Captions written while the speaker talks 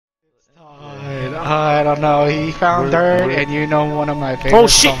I don't know. He found dirt, and you know one of my favorite. Oh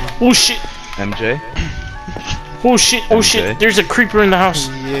shit! songs. Oh shit! MJ? Oh shit! Oh MJ? shit! There's a creeper in the house.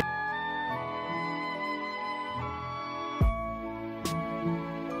 Yeah.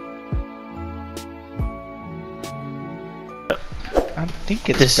 I think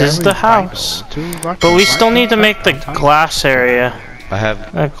it's This is very the house, vital to but we still need to make the glass area. I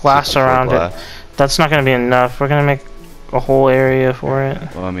have A glass around it. That's not gonna be enough. We're gonna make a whole area for it.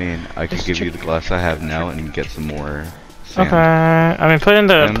 Well, I mean, I could give you the glass I have now and get some more sand. Okay. I mean, put in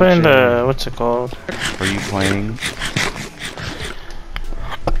the what's it called? Are you playing?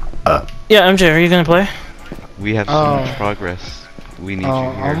 Yeah, MJ, are you gonna play? We have so much progress. We need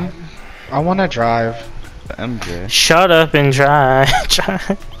you here. I want to drive. MJ. Shut up and drive.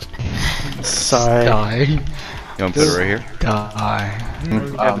 Sorry. Die. You want to put it right here? Die.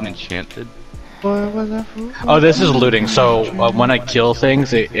 You have an enchanted? What was that for? Oh, this is looting. So when I kill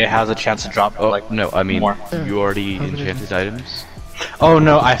things, it has a chance to drop. Oh, like no, I mean, more. you already enchanted items? Oh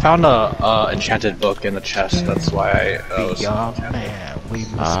no, I found a enchanted book in the chest. That's why I was. Young man, we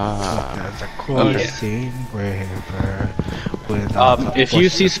must walk as a crossing river. If you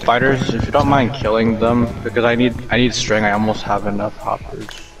see spiders, if you don't mind killing them, because I need string. I almost have enough hoppers.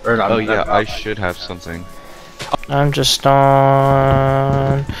 Or not, Oh yeah, I should have something. I'm just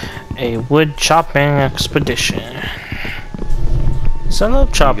on a wood chopping expedition. So I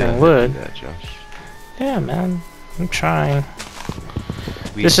love chopping wood. Do that, Josh. Yeah, man. I'm trying.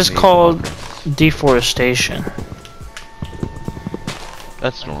 We This is made called one. deforestation.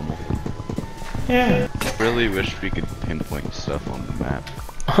 That's normal. Yeah. Really wish we could pinpoint stuff on the map.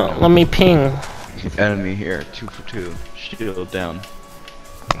 Let me ping. Enemy here, 2 for 2. Shield down.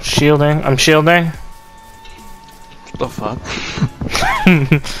 Shielding. I'm shielding. What the fuck?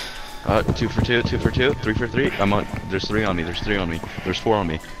 2 for 2, 2 for 2, 3 for 3. I'm on. There's 3 on me. There's 3 on me. There's 4 on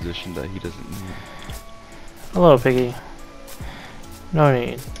me. Position that he doesn't need. Hello, Piggy. No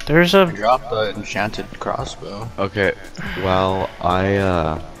need. There's I a. dropped the enchanted crossbow. Okay. Well,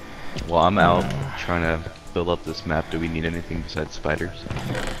 I'm out trying to build up this map. Do we need anything besides spiders?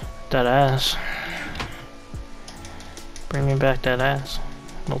 That ass. Bring me back that ass.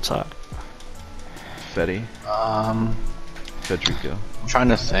 We'll talk. Fetty? Federico. I'm trying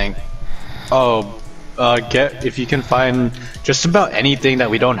to think. Oh, if you can find just about anything that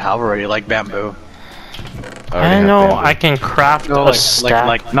we don't have already, like bamboo. I know I can craft a stack.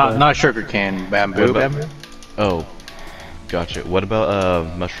 Like not sugar cane, bamboo. Bamboo? Oh, gotcha. What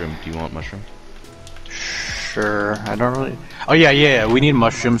about mushroom? Do you want mushroom? Sure. I don't really. Oh yeah. We need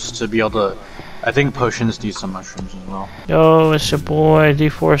mushrooms to be able to. I think potions need some mushrooms as well. Yo, it's your boy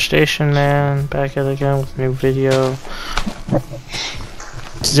Deforestation Man, back at it again with a new video.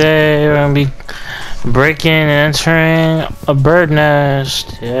 Today we're gonna be breaking and entering a bird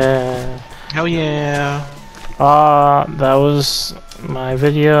nest. Yeah. Hell yeah. That was my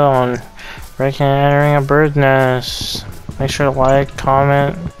video on breaking and entering a bird nest. Make sure to like,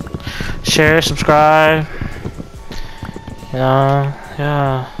 comment, share, subscribe.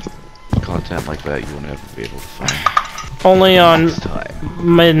 Yeah. Content like that you will never be able to find. Only on Next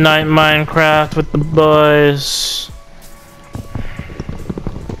time. Midnight Minecraft with the boys.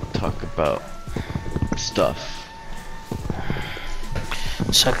 Talk about stuff.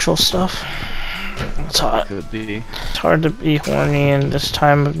 Sexual stuff. It's hot. Could be. It's hard to be horny in this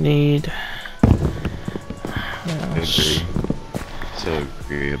time of need. Yes. Agree. So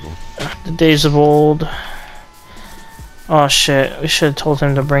agreeable. The days of old. Oh shit, we should have told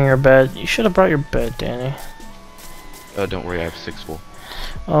him to bring your bed. You should have brought your bed, Danny. Don't worry, I have 6 wool.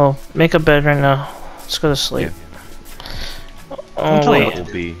 Oh, make a bed right now. Let's go to sleep. Yeah. Oh wait, Will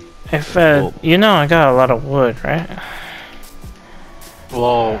be. I fed. Well, you know I got a lot of wood, right?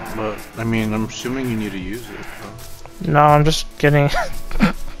 Well, but I mean, I'm assuming you need to use it. Huh? No, I'm just getting.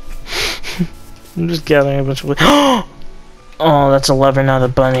 I'm just gathering a bunch of wood. Oh, that's a lever, not a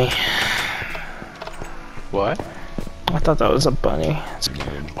bunny. What? I thought that was a bunny.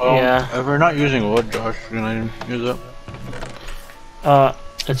 Well, Yeah. If we're not using wood, Josh, can I use it?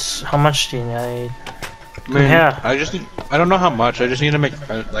 It's how much do you need? I Come mean, here. I don't know how much. I just need to make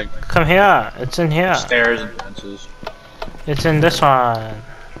like Come here. It's in here. stairs and fences. It's in this one.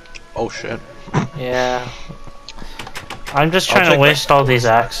 Oh shit. Yeah. I'm just I'll trying to take waste all these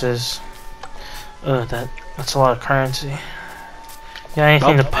axes. Ugh, that's a lot of currency. Got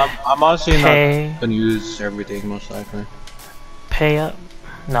anything to I'm honestly pay? not gonna use everything most likely. Pay up?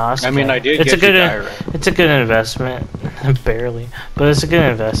 No, it's I mean, okay. I did It's get a good. you diary. It's a good investment. Barely, but it's a good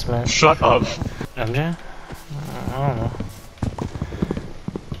investment. Shut up. MJ? I don't know.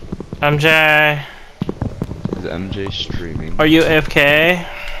 MJ, Is MJ streaming? are you AFK?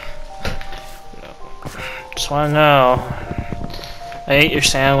 wanna know. I ate your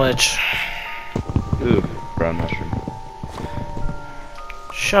sandwich. Ooh, brown mushroom.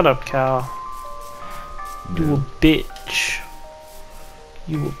 Shut up, Cal. You a bitch.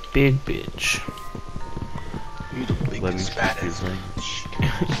 You a big bitch. You the Let me biggest, speak your baddest. language.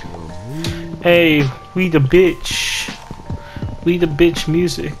 Hey, we the bitch. We the bitch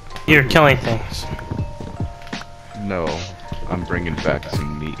music. You're killing things. No, I'm bringing back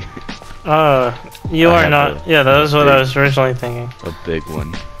some meat. You I are have not. a Yeah, that was what I big- was originally thinking. A big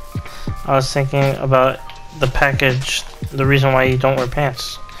one. I was thinking about the package, the reason why you don't wear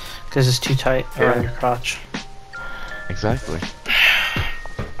pants. Because it's too tight around your crotch. Exactly.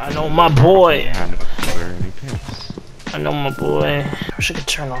 I know my boy. I don't wear any pants. I know my boy. I wish I could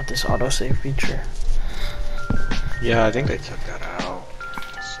turn off this autosave feature. Yeah, I think they took that out.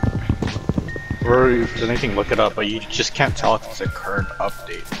 Or if there's anything, look it up, but you just can't tell if it's a current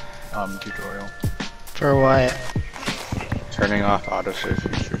update tutorial. For what? Turning off autosave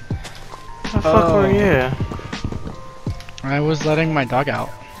feature. What the fuck were you? I was letting my dog out.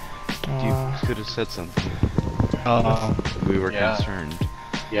 You could have said something. Oh. We were Yeah. concerned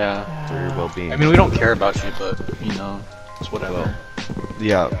Yeah. for your well-being. I mean, we don't care about you, but, you know, it's whatever. Well,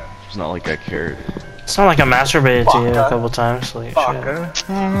 yeah, it's not like I cared. It's not like I masturbated to you a Fucker. couple times. Like, shit. Fucker.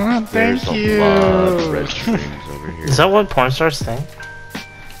 Thank There's you. a lot of red strings over here. Is that what porn stars think?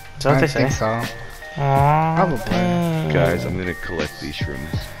 Is that what I they say? think so. Aww, Probably. thanks. Guys, I'm gonna collect these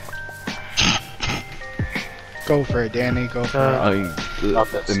shrooms. Go for it, Danny. Go for it.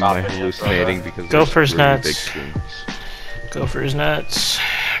 Stop it, Am stop I it, hallucinating because Go there's for his really nuts. big shrooms? Go for his nuts.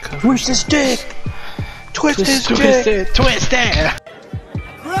 Go for Twist his dick! Twist his Twist dick! it. Twist it.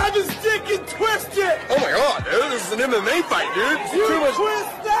 Grab his dick and twist it! Oh my god, dude, this is an MMA fight, dude. You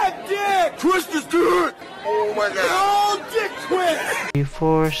twist that dick! Twist his dick! Oh my god. Oh, dick twist!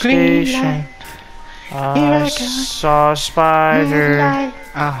 Deforestation. I saw a spider.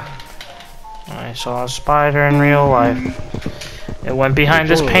 Ah. I saw a spider in real life. It went behind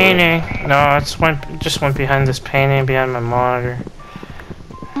this painting. No, just went behind this painting behind my monitor.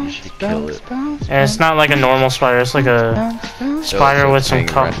 You should kill it. And it's not like a normal spider. It's like a spider with some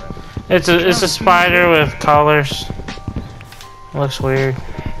color. It's a spider with colors. Looks weird.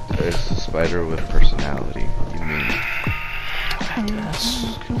 There's a spider with personality. You mean?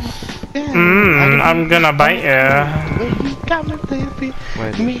 Yes. I'm gonna bite you. Why did you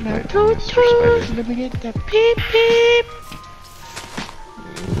bite me, Mr. Spider? Let me get that peep peep.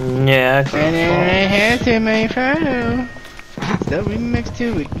 Yeah. And then I had to my photo. So we mixed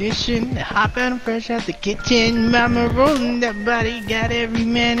to ignition, hop out and fresh out the kitchen. Mama rolling that body, got every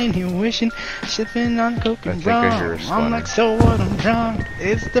man in here wishing, sipping on coke and I think I rum. hear a I'm sputter. like, so what? I'm drunk.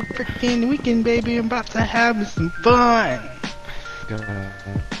 It's the freaking weekend, baby. I'm about to have me some fun.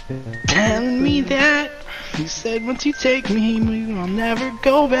 Telling me that you said once you take me, I'll never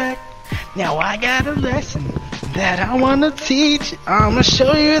go back. Now I got a lesson that I wanna teach. I'ma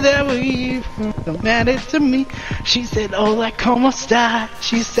show you that we don't matter to me. She said, hola, como esta?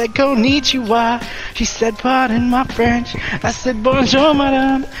 She said, konnichiwa. She said, pardon my French. I said, bonjour,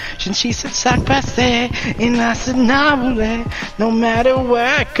 madame. And she said, sac passe. And I said, nah, voulez. No matter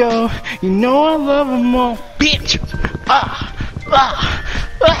where I go, you know I love them all. Bitch!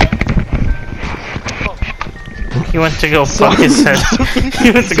 He went to go fuck his head.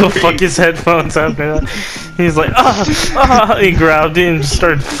 He went to go fuck his headphones after that. He's like, he grabbed it and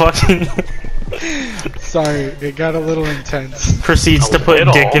started fucking. Sorry, it got a little intense. Proceeds to put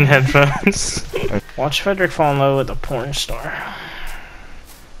little. dick in headphones. Watch Frederick fall in love with a porn star.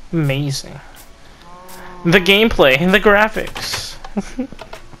 Amazing. The gameplay, the graphics.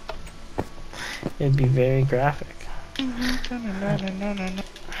 It'd be very graphic.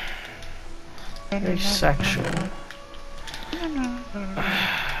 Very sexual.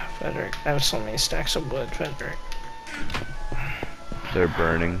 Frederick, I have so many stacks of wood, Frederick. They're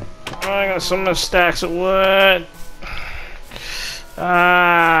burning. Oh, I got so many stacks of wood.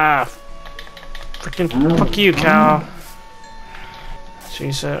 Freaking fuck you, cow.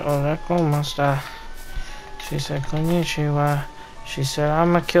 She said, hola, como esta? She said, konnichiwa. She said,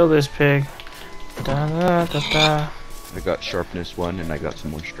 I'ma kill this pig. Da da da da. I got sharpness 1 and I got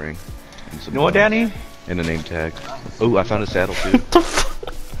some more string. And some You know what, Danny? And a name tag. Oh, I found a saddle too. What the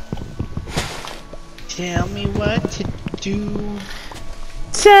fuck? Tell me what to do.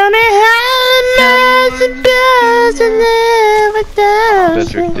 Tell me how I'm supposed to live without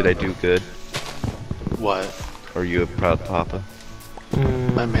Frederick, did I do good? What? Are you a proud papa?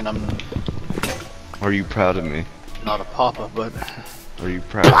 I mean, I'm Are you proud of me? not a papa, but Are you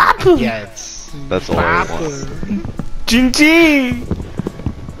proud? Yeah, it's That's all I want. GG!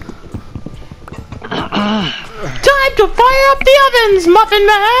 time to fire up the ovens, Muffin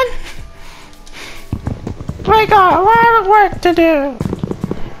Man! We got a lot of work to do.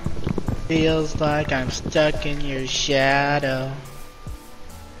 Feels like I'm stuck in your shadow.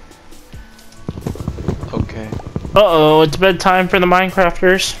 Okay. Uh-oh, it's bedtime for the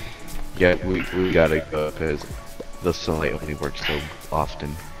Minecrafters. Yeah, we gotta go because the sunlight only works so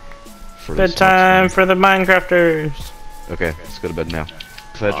often. For this Bedtime next for the Minecrafters. one. Okay, let's go to bed now.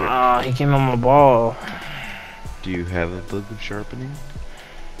 Frederick, Ah, he came on my ball. do you have a book of sharpening?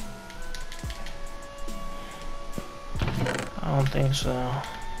 I don't think so.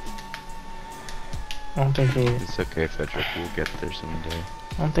 I don't think he. It's okay, Frederick. We'll get there someday.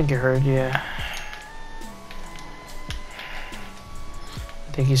 I don't think you heard you.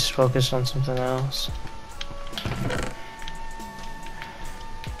 I think he's focused on something else.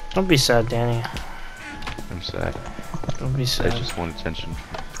 Don't be sad, Danny. I'm sad. Don't be I sad. just want attention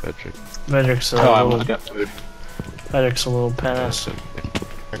from Frederick. Frederick's a Oh, I little. almost got food. Frederick's a little penis.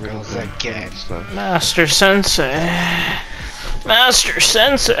 There goes again. Stuff. Master Sensei. Master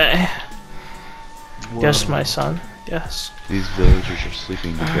Sensei. Yes, my son. Yes. These villagers are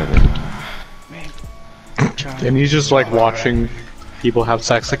sleeping together. And he's just like watching people have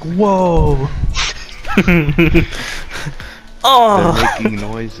sex, like, whoa! Oh. They're making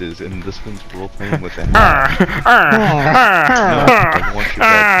noises, and this one's role playing with a hat. No, I want you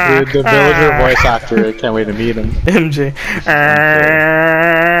back. Dude, the villager voice actor, I can't wait to meet him. MJ.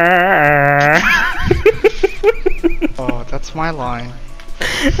 Oh, that's my line.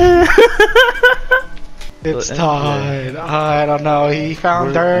 It's But Todd. I don't know. He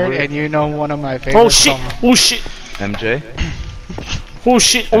found dirt, and you know one of my favorite Oh shit! songs. Oh shit! MJ, Oh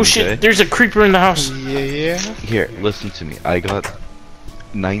shit! Oh MJ. shit! There's a creeper in the house. Yeah. here, listen to me. I got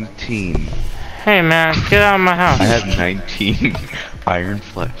 19. Hey man, get out of my I house. have 19 iron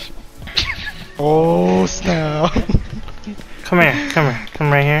flesh. Oh snap. Come here. Come here.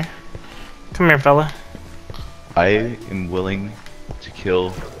 Come right here. Come here, fella. I am willing to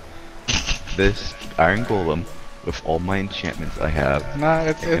kill this iron golem with all my enchantments I have. Nah,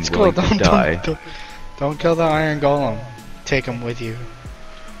 it's And cool. willing to die. Don't kill the iron golem. Take him with you.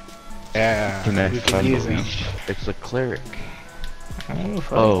 Yeah. Can I we can find use the him. leech? It's a cleric. Oh,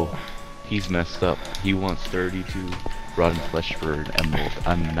 fuck. Oh, he's messed up. He wants 32 rotten flesh for an emerald.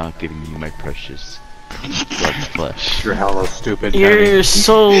 I'm not giving you my precious rotten flesh. You're hella stupid. You're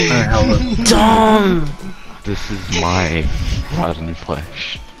so dumb. This is my rotten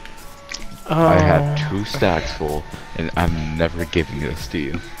flesh. Oh. I have 2 stacks full, and I'm never giving this to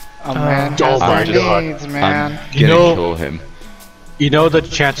you. A man Oh has my their God. needs, man. I'm You gonna know- kill him. You know the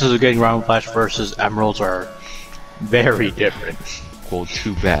chances of getting round flash versus emeralds are very different. Well,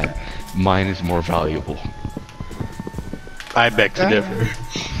 too bad. Mine is more valuable. I beg to differ.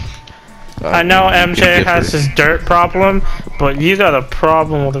 I know You can MJ has differ. his dirt problem, but you got a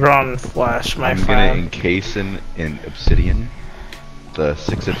problem with rotten flesh, my I'm gonna friend. encase him in obsidian. The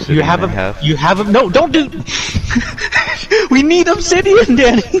 6 obsidian You have I him. have. You have him. No, don't do. We need obsidian,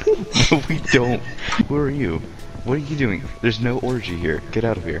 Danny. No, we don't. Who are you? What are you doing? There's no orgy here. Get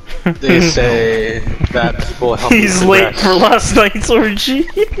out of here. They say that people help. He's late for last night's orgy.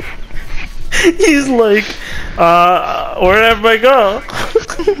 He's like, where'd everybody go?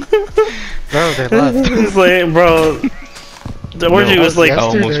 Bro, they left. He's like, bro, the orgy was like I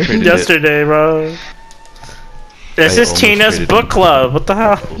almost traded yesterday, bro. This I is almost Tina's traded book club. What the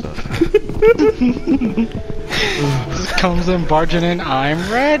hell? Just comes in barging in. I'm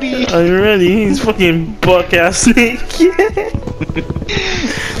ready. Are you ready? He's fucking buck ass naked.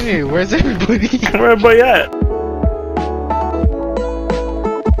 Hey, where's everybody? Where everybody at?